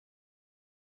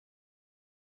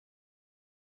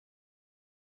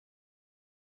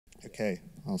Okay,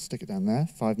 I'll stick it down there,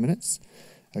 5 minutes.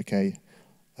 Okay,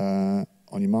 on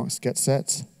your marks, get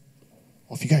set.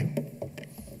 Off you go.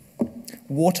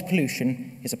 Water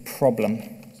pollution is a problem.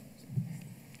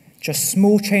 Just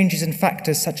small changes in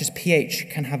factors such as pH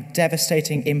can have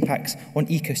devastating impacts on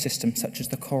ecosystems such as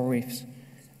the coral reefs.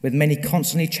 With many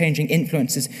constantly changing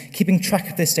influences, keeping track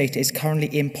of this data is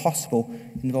currently impossible,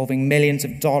 involving millions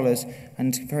of dollars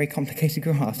and very complicated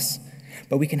graphs.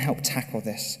 But we can help tackle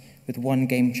this with one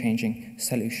game-changing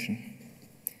solution.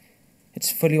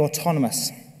 It's fully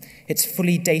autonomous. It's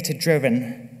fully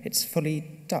data-driven. It's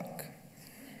fully duck.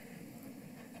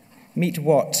 Meet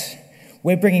what?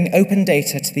 We're bringing open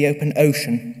data to the open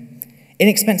ocean.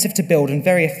 Inexpensive to build and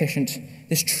very efficient,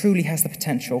 this truly has the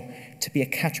potential to be a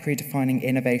category-defining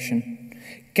innovation.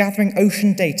 Gathering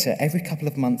ocean data every couple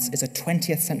of months is a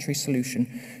 20th century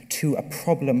solution to a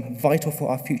problem vital for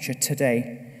our future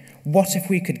today. What if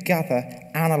we could gather,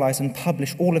 analyze, and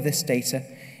publish all of this data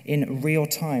in real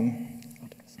time?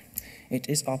 It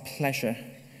is our pleasure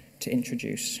to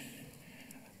introduce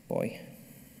Buoy.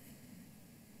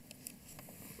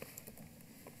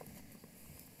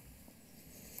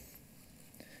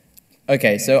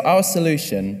 Okay, so our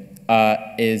solution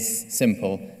is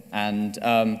simple, and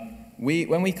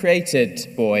when we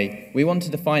created Buoy, we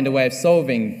wanted to find a way of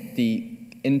solving the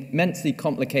immensely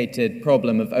complicated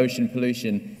problem of ocean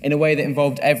pollution in a way that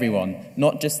involved everyone,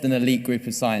 not just an elite group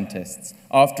of scientists.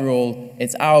 After all,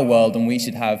 it's our world and we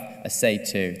should have a say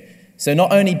too. So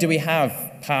not only do we have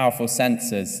powerful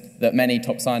sensors that many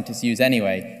top scientists use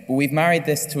anyway, but we've married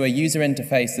this to a user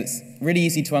interface that's really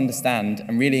easy to understand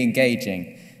and really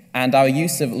engaging. And our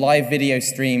use of live video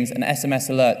streams and SMS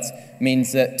alerts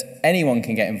means that anyone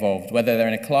can get involved, whether they're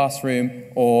in a classroom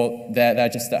or they're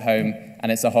just at home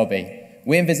and it's a hobby.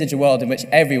 We envisage a world in which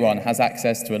everyone has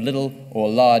access to a little or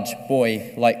large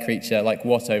buoy-like creature like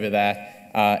Watt over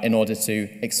there in order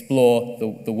to explore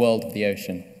the world of the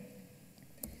ocean.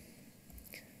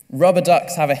 Rubber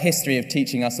ducks have a history of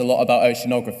teaching us a lot about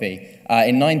oceanography.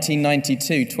 In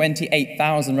 1992,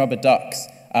 28,000 rubber ducks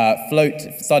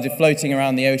started floating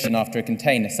around the ocean after a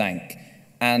container sank.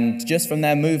 And just from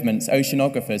their movements,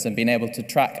 oceanographers have been able to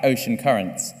track ocean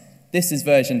currents. This is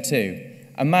version 2.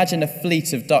 Imagine a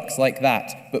fleet of ducks like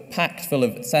that, but packed full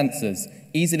of sensors,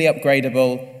 easily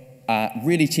upgradable,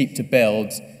 really cheap to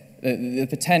build. The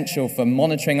potential for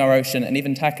monitoring our ocean and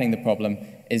even tackling the problem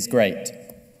is great.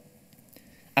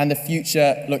 And the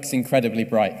future looks incredibly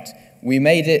bright. We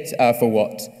made it for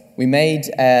what? We made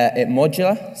it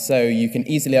modular, so you can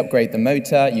easily upgrade the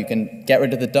motor, you can get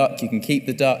rid of the duck, you can keep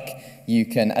the duck, you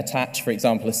can attach, for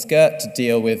example, a skirt to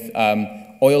deal with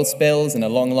oil spills in a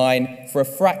long line for a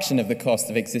fraction of the cost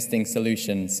of existing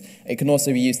solutions. It can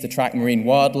also be used to track marine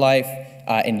wildlife,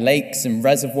 in lakes and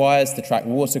reservoirs to track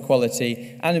water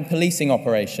quality, and in policing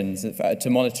operations to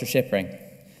monitor shipping.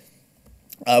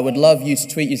 I would love you to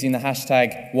tweet using the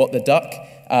hashtag #WhatTheDuck,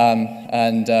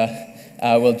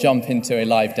 and we'll jump into a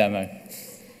live demo.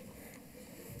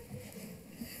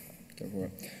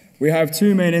 We have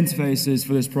two main interfaces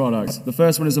for this product. The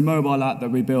first one is a mobile app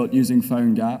that we built using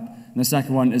PhoneGap, and the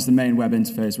second one is the main web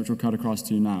interface, which we'll cut across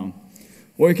to you now.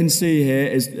 What you can see here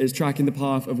is tracking the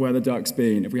path of where the duck's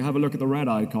been. If we have a look at the red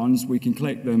icons, we can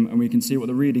click them and we can see what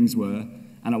the readings were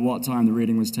and at what time the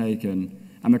reading was taken.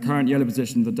 And the current yellow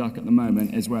position of the duck at the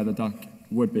moment is where the duck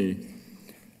would be.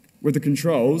 With the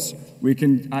controls, we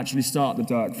can actually start the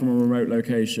duck from a remote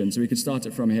location. So we could start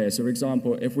it from here. So for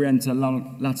example, if we enter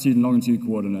latitude and longitude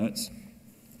coordinates,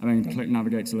 and then click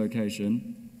navigate to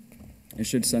location, it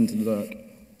should send to the duck.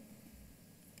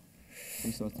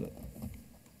 Restart it.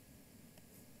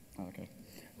 Oh, okay.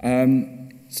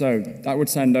 So that would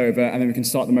send over, and then we can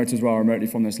start the motor as well remotely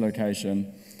from this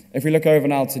location. If we look over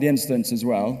now to the instance as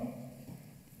well,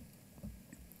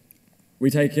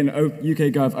 we take in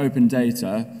UK Gov open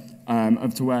data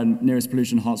up to where nearest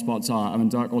pollution hotspots are, and then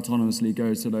duck autonomously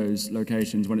goes to those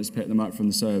locations when it's picked them up from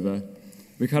the server.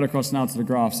 We cut across now to the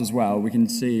graphs as well. We can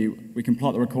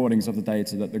plot the recordings of the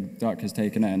data that the duck has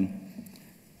taken in.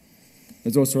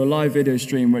 There's also a live video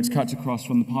stream which cuts across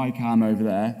from the PyCam over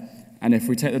there, and if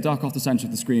we take the duck off the center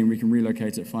of the screen, we can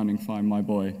relocate it, Find My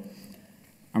Buoy.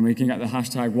 And we can get the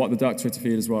hashtag #WhatTheDuck Twitter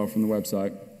feed as well from the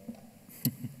website.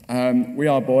 We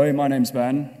are Buoy. My name's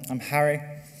Ben. I'm Harry.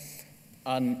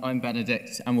 I'm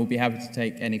Benedict, and we'll be happy to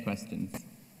take any questions.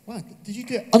 Wow, did you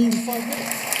do it under 5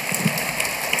 minutes?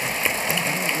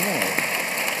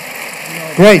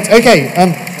 Great, okay.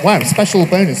 Wow, special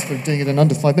bonus for doing it in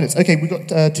under 5 minutes. Okay, we've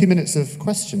got 2 minutes of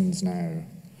questions now.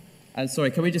 And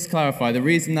sorry, can we just clarify? The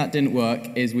reason that didn't work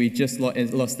is we just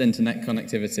lost internet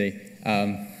connectivity.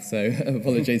 So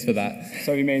apologies for that.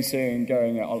 So you mean seeing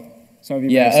going Some of you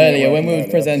may Yeah, have seen it earlier when working we were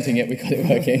earlier. presenting it, we got it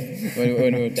working.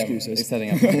 when we were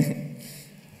setting up.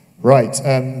 Right.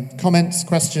 Comments,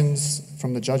 questions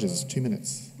from the judges? 2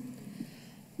 minutes.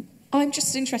 I'm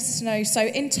just interested to know, so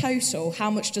in total, how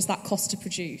much does that cost to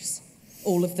produce,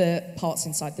 all of the parts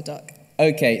inside the duck?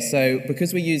 Okay, so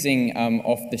because we're using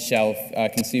off-the-shelf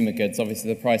consumer goods,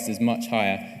 obviously the price is much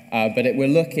higher, but we're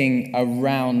looking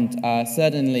around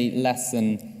certainly less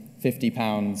than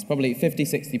 £50, probably £50,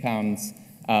 £60,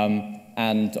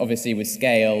 and obviously with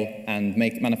scale and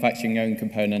manufacturing your own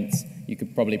components, you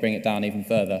could probably bring it down even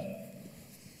further.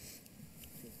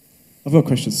 I've got a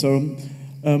question. So,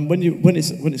 when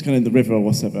it's going in the river or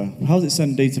whatever, how does it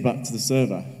send data back to the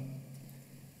server?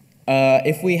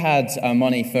 If we had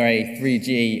money for a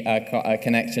 3G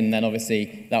connection, then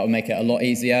obviously that would make it a lot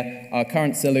easier. Our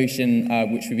current solution,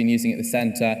 which we've been using at the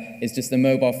centre, is just a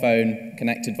mobile phone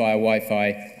connected via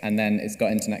Wi-Fi, and then it's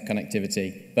got internet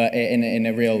connectivity. But in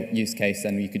a real use case,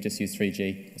 then you could just use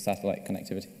 3G satellite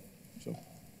connectivity. Sure.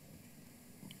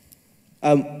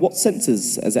 What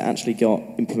sensors has it actually got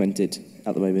implemented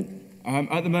at the moment?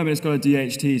 At the moment, it's got a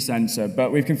DHT sensor,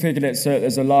 but we've configured it so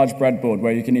there's a large breadboard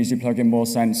where you can easily plug in more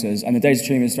sensors, and the data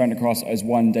stream is thrown across as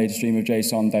one data stream of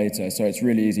JSON data, so it's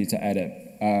really easy to edit.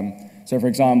 So, for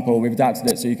example, we've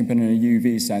adapted it so you can put in a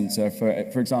UV sensor.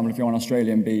 For example, if you're on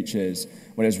Australian beaches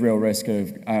where there's real risk of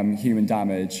human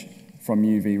damage from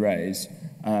UV rays,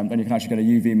 then you can actually get a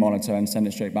UV monitor and send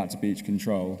it straight back to beach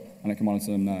control, and it can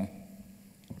monitor them there.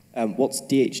 What's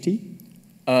DHT?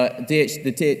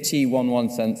 The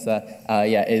T11 sensor,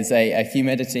 is a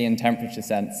humidity and temperature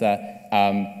sensor,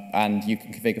 and you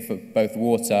can configure for both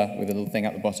water with a little thing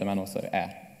at the bottom and also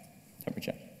air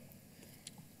temperature.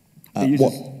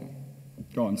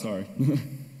 Go on, sorry.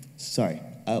 Sorry.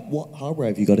 What hardware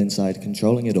have you got inside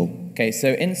controlling it all? Okay, so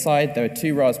inside there are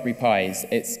 2 Raspberry Pis.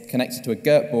 It's connected to a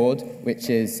GERT board, which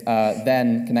is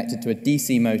then connected to a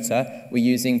DC motor. We're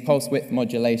using pulse width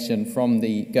modulation from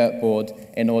the GERT board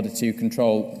in order to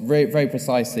control very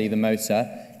precisely the motor.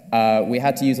 We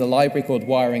had to use a library called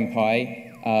Wiring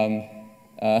Pi,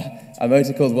 a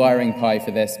motor called Wiring Pi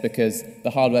for this because the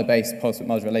hardware-based pulse width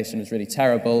modulation was really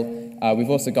terrible. We've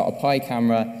also got a Pi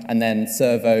camera and then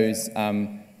servos,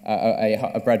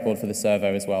 a breadboard for the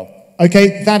servo as well.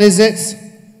 Okay, that is it.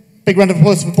 Big round of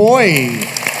applause for Buoy.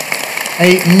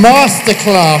 A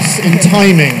masterclass in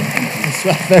timing.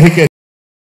 Very good.